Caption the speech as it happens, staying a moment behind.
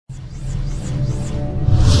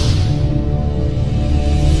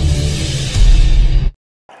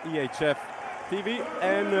EHF TV,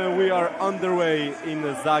 and we are underway in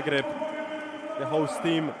Zagreb. The host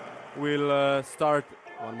team will start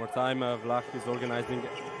one more time. Vlah is organizing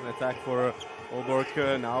an attack for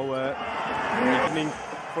Aalborg now, opening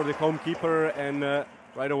for the home keeper, and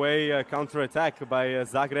right away counter attack by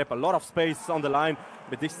Zagreb. A lot of space on the line,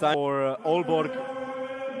 but this time for Aalborg.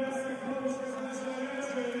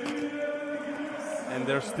 And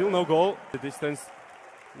there's still no goal. The distance,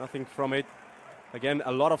 nothing from it. Again,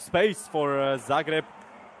 a lot of space for Zagreb.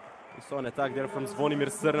 We saw an attack there from Zvonimir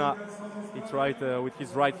Crna. He tried with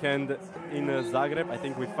his right hand in Zagreb. I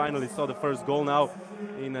think we finally saw the first goal now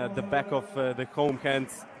in the back of the home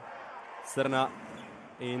hands. Crna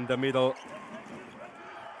in the middle.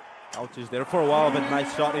 Ouch there for a while, but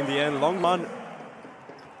nice shot in the end. Long one.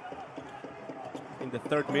 In the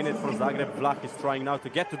 3rd minute for Zagreb. Vlah is trying now to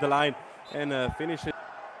get to the line and finish it.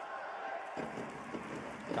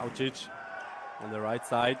 Kaučić on the right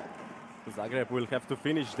side. Zagreb will have to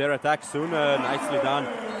finish their attack soon. Nicely done.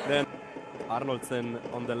 Then Arnoldsen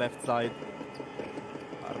on the left side.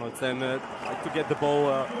 Arnoldsen tried to get the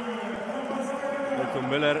ball to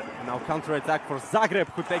Müller. Now counter attack for Zagreb,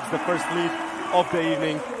 who takes the first lead of the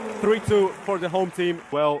evening. 3-2 for the home team.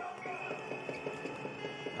 Well,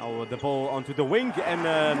 now the ball onto the wing, and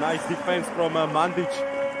nice defense from Mandic.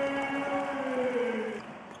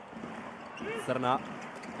 Crna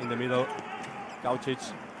in the middle.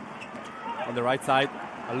 Kaučić on the right side.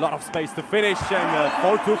 A lot of space to finish, and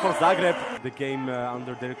 4-2 for Zagreb. The game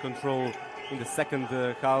under their control in the second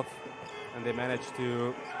half, and they managed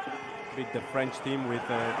to beat the French team with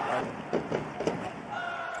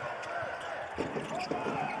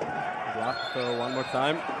one more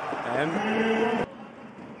time, and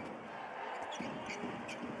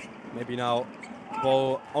maybe now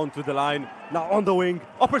ball onto the line, now on the wing,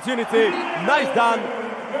 opportunity, nice done,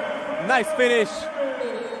 nice finish.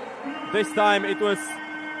 This time it was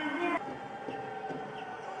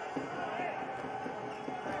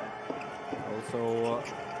also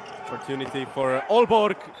opportunity for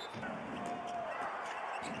Aalborg.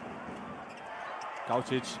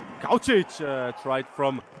 Kaučić tried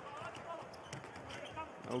from.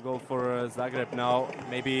 No goal for Zagreb now.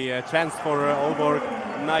 Maybe a chance for Aalborg.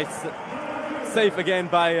 Nice save again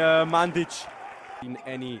by Mandic. In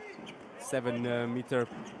any 7-meter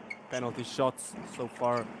penalty shots so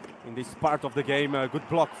far in this part of the game. A good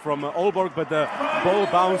block from Aalborg, but the ball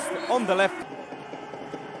bounced on the left.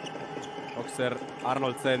 Boxer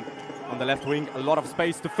Arnoldsen on the left wing. A lot of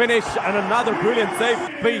space to finish, and another brilliant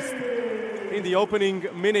save. Beast in the opening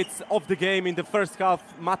minutes of the game in the first half.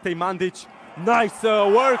 Matej Mandic. Nice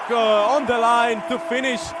work on the line to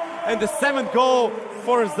finish, and the 7th goal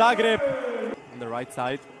for Zagreb. On the right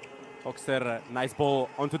side, Boxer, nice ball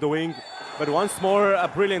onto the wing, but once more a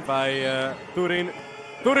brilliant by Turin,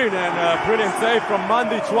 and a brilliant save from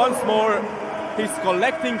Mandic once more. He's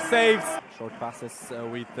collecting saves. Short passes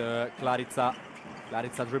with Klarica.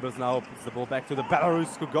 Klarica dribbles now, puts the ball back to the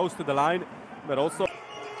Belarus, who goes to the line, but also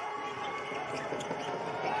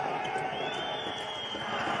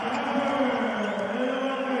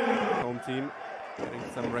team getting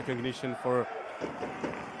some recognition for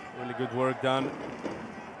really good work done.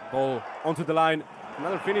 Ball onto the line,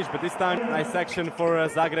 another finish, but this time nice action for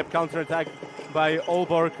Zagreb. Counter attack by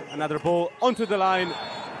Aalborg. Another ball onto the line,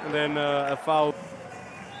 and then a foul.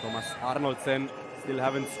 Thomas Arnoldsen still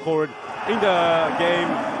haven't scored in the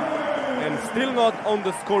game, and still not on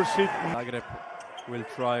the score sheet. Zagreb will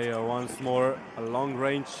try once more a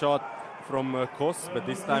long-range shot from Kos, but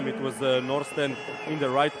this time it was Norsten in the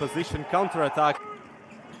right position. Counter attack.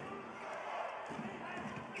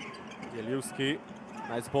 Jeliuski,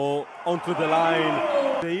 nice ball onto the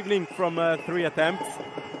line. The evening from 3 attempts.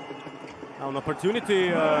 Now an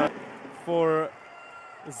opportunity for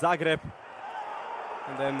Zagreb,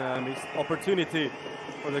 and then missed opportunity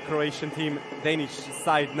for the Croatian team. Danish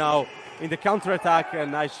side now in the counter attack. A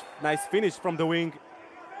nice finish from the wing.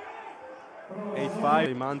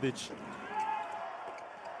 8-5. Mandic.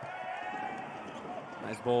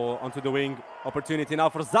 Nice ball onto the wing. Opportunity now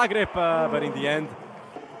for Zagreb, but in the end,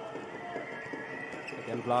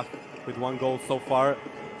 again Vlah with 1 goal so far.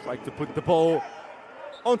 Tried to put the ball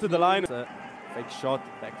onto the line. A fake shot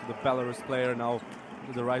back to the Belarus player, now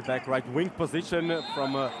to the right back, right wing position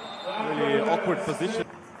from a really awkward position.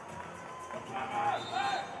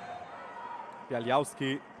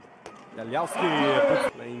 Bialjowski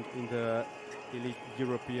playing in the elite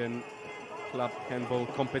European club handball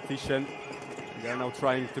competition. They are now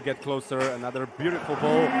trying to get closer. Another beautiful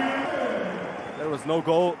ball. There was no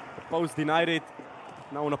goal. The post denied it.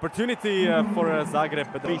 Now an opportunity for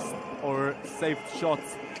Zagreb, but missed or saved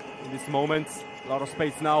shots in this moment. A lot of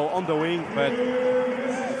space now on the wing, but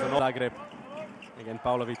Zagreb. Again,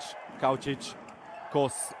 Pavlovic, Kaučić,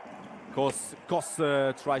 Kos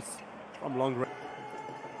tries from long range.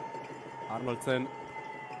 Arnoldsen.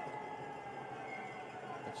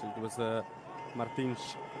 Actually, it was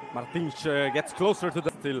Martins. Martins gets closer to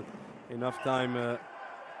the... Still enough time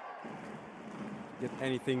get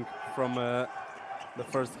anything from the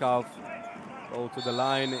first half. Go to the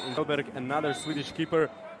line. In Aalborg, another Swedish keeper,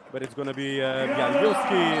 but it's going to be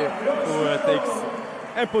Bialowski who takes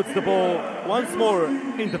and puts the ball once more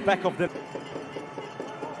in the back of the...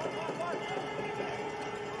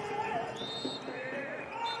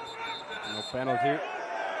 No penalty.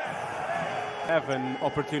 Have an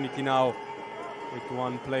opportunity now with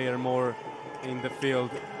one player more in the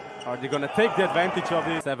field. Are they going to take the advantage of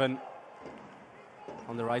this? 7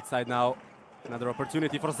 on the right side now. Another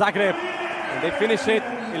opportunity for Zagreb. And they finish it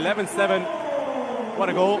 11-7. What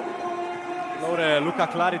a goal. Luka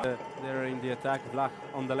Klarica there in the attack. Vlah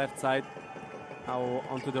on the left side. Now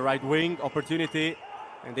onto the right wing. Opportunity.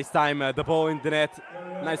 And this time the ball in the net.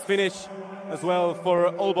 Nice finish as well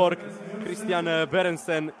for Aalborg. Christian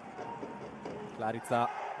Berensen. Klarica.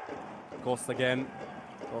 Kos again.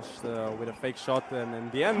 Kos with a fake shot. And in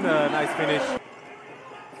the end, nice finish.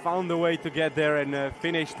 Found a way to get there and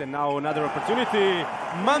finished. And now another opportunity.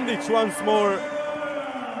 Mandic once more.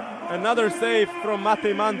 Another save from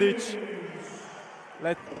Matej Mandic.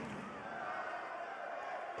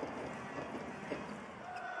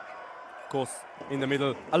 Kos in the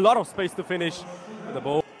middle. A lot of space to finish the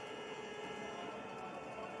ball.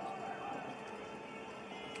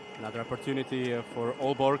 Another opportunity for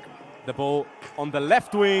Aalborg. The ball on the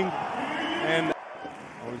left wing. And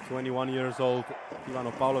only 21 years old.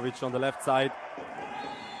 Ivano Pavlovic on the left side.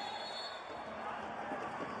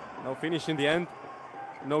 No finish in the end.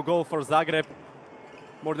 No goal for Zagreb.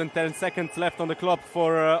 More than 10 seconds left on the clock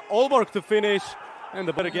for Aalborg to finish. And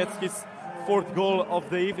the better gets his 4th goal of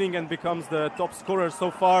the evening and becomes the top scorer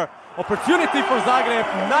so far. Opportunity for Zagreb.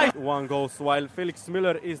 Nice. 1 goal, while Felix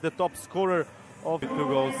Müller is the top scorer of 2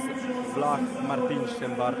 goals. Vlah, Martins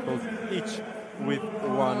and Barthold each with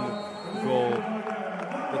 1 goal.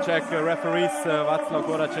 The Czech referees Václav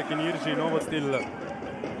Horacek and Jiří Novot still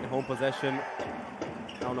in home possession.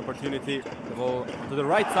 Now an opportunity. The ball to the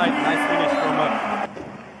right side. Nice finish from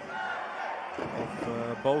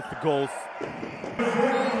both goals.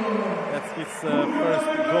 That's his first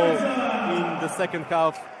goal in the second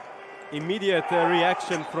half. Immediate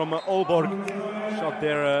reaction from Aalborg. Shot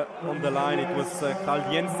there on the line. It was Karl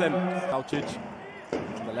Jensen. Kaučić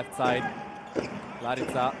on the left side.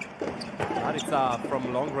 Klarica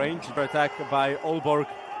from long range. Attack by Aalborg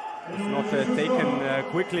is not taken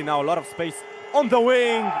quickly. Now a lot of space on the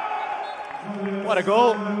wing. What a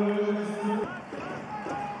goal.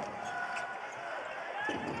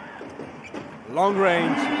 Long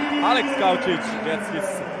range. Alex Kaučić gets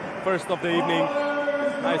his first of the evening.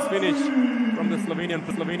 Nice finish from the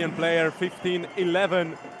Slovenian player.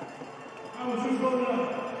 15-11.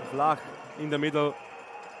 Vlah in the middle.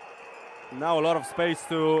 Now a lot of space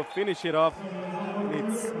to finish it off.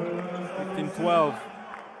 It's 15-12.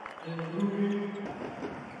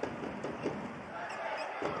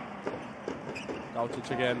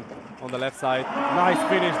 Kaučić again on the left side. Nice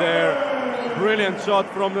finish there. Brilliant shot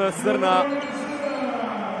from Srna.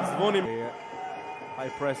 Zvonim. High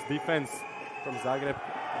press defense from Zagreb.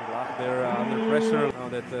 Vlah there under pressure. Now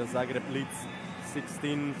that Zagreb leads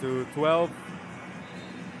 16-12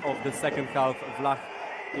 of the second half. Vlah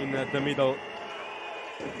in the middle.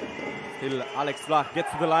 Still Alex Vlah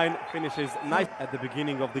gets to the line, finishes nice at the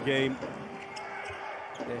beginning of the game.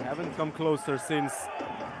 They haven't come closer since.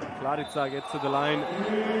 Klarica gets to the line.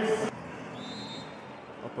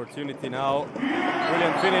 Opportunity now.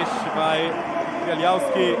 Brilliant finish by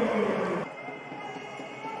Bialowski.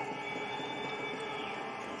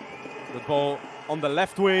 The ball on the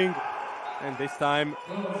left wing. And this time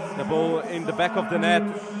the ball in the back of the net.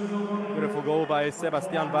 Beautiful goal by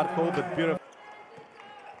Sebastian Barthold, but beautiful.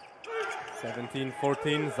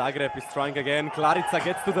 17-14, Zagreb is trying again. Klarica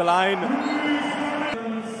gets to the line.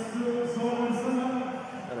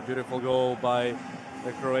 And a beautiful goal by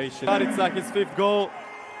the Croatian. Klarica, his 5th goal.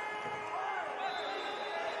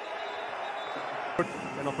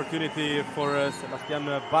 An opportunity for Sebastian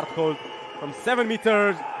Barthold from 7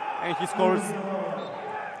 meters, and he scores.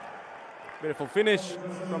 Beautiful finish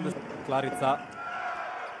from the Klarica.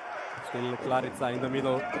 Still Klarica in the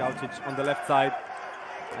middle. Kaučić on the left side.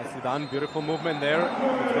 Nicely done. Beautiful movement there.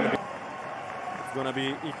 It's gonna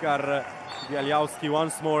be Ihar Bialowski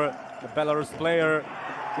once more, the Belarus player.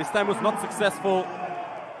 This time was not successful.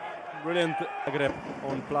 Brilliant. Zagreb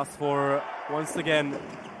on +4 once again.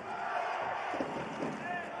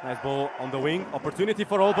 Nice ball on the wing. Opportunity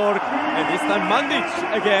for Aalborg. And this time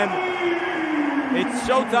Mandic again. It's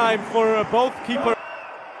showtime for both keepers.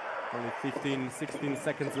 Only 15, 16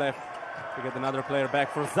 seconds left to get another player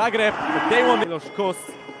back for Zagreb. But they won. Milos Kos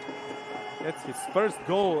gets his first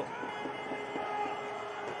goal.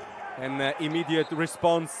 An immediate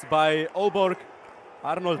response by Aalborg.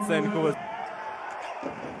 Arnoldsen, who was...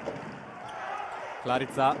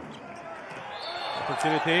 Klarica.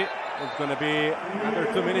 Opportunity. It's going to be under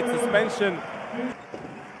 2-minute suspension.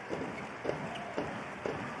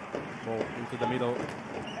 Ball into the middle.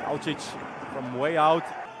 Aucic from way out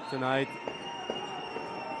tonight.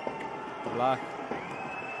 Vlach.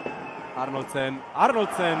 Arnoldsen.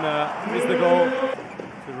 Arnoldsen is the goal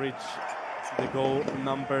to reach the goal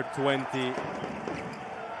number 20.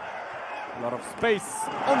 A lot of space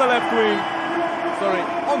on the left wing. Sorry,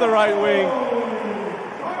 on the right wing.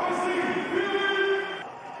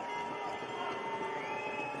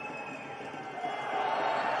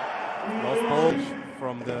 Lost ball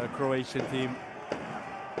from the Croatian team.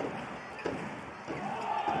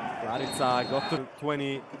 Klarica got to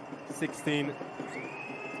 2016.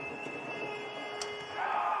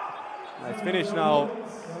 Nice finish now.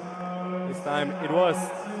 This time it was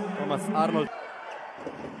Thomas Arnold.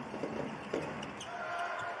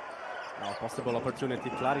 Now possible opportunity.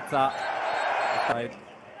 Klarica. Side.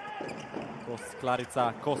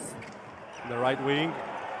 Klarica. Kos. The right wing.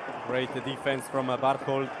 Great defense from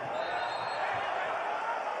Barthold.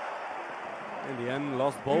 In the end,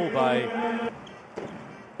 lost ball by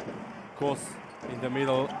Kos in the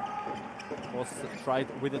middle. Kos tried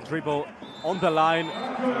with a dribble on the line.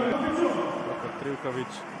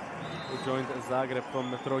 Trivkovic, who joined Zagreb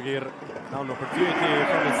from Trogir. Now an opportunity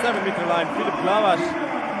from the 7-meter line. Filip Glavaš.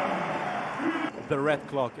 The red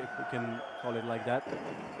clock, if we can call it like that.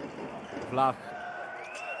 Vlach.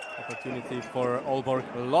 Opportunity for Aalborg.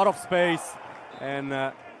 A lot of space. And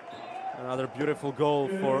another beautiful goal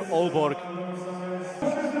for Aalborg.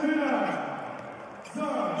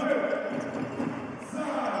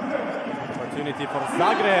 Opportunity for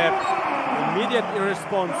Zagreb. Immediate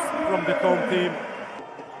response from the home team.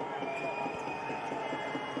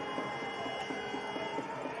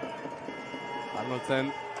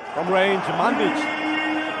 Arnoldsen from range. Mandic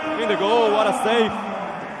in the goal. What a save.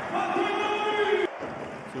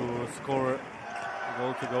 To score a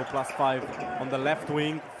goal to go +5 on the left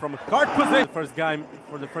wing from hard position. First game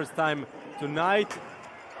for the first time tonight.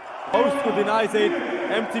 Host who denies it.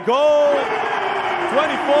 Empty goal.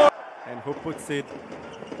 24. And who puts it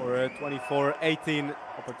for a 24-18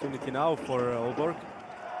 opportunity now for Aalborg.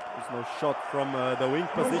 There's no shot from the wing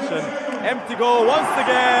position. Empty goal once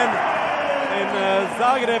again. And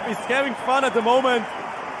Zagreb is having fun at the moment.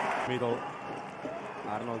 Middle.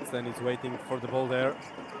 Arnoldsen is waiting for the ball there.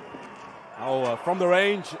 Now from the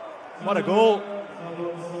range. What a goal.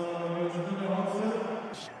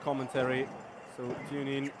 Commentary. So tune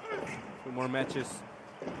in for more matches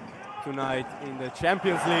tonight in the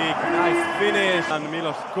Champions League. Nice finish. And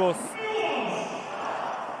Milos Kos.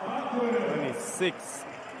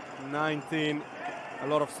 26-19. A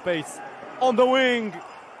lot of space on the wing.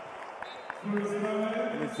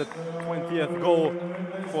 And it's the 20th goal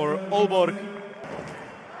for Aalborg.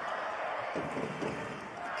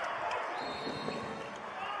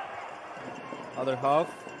 Other half.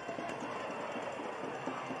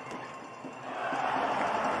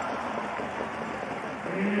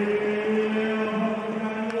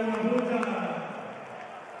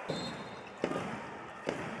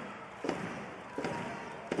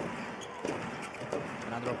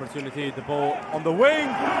 Another opportunity, the ball on the wing.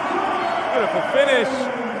 Beautiful finish.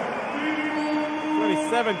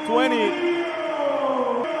 27-20.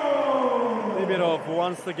 Libirov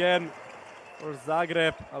once again for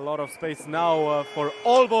Zagreb. A lot of space now for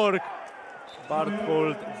Aalborg.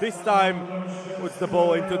 Barthold this time puts the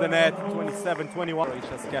ball into the net. 27-21.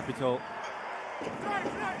 Croatia's capital.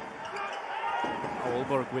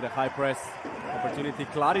 Aalborg with a high press. Opportunity.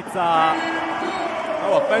 Klarica.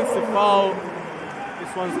 No offensive foul.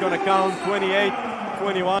 This one's gonna count.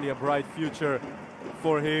 28-21. A bright future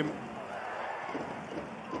for him.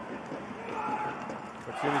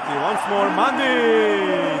 Opportunity once more.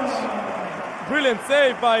 Mandic. Brilliant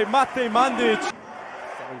save by Matej Mandic. 7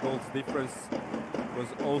 goals difference was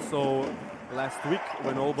also last week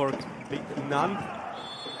when Aalborg beat Nantes.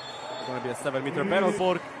 It's going to be a 7-meter penalty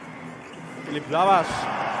for Filip Glavaš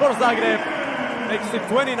for Zagreb. Makes it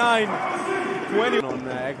 29-20 on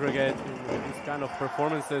aggregate in these kind of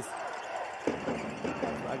performances.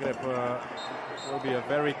 Zagreb will be a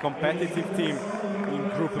very competitive team in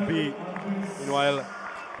Group B. Meanwhile,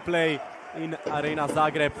 play in Arena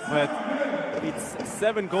Zagreb, but it's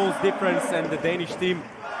 7 goals difference and the Danish team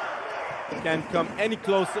can't come any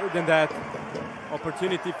closer than that.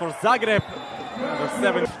 Opportunity for Zagreb, number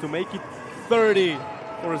 7, to make it 30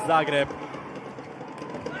 for Zagreb.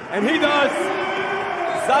 And he does!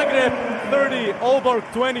 Zagreb 30, Aalborg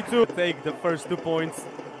 22. Take the first 2 points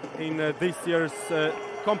in this year's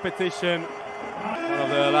competition. One of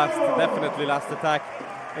the definitely last attack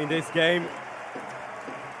in this game.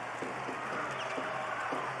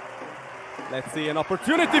 Let's see an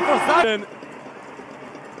opportunity for Zagreb.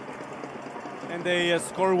 And they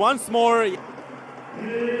score once more. It's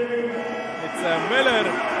Miller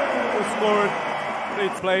who scored.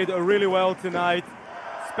 It's played really well tonight,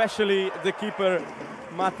 especially the keeper,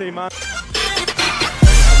 Matej Mandić.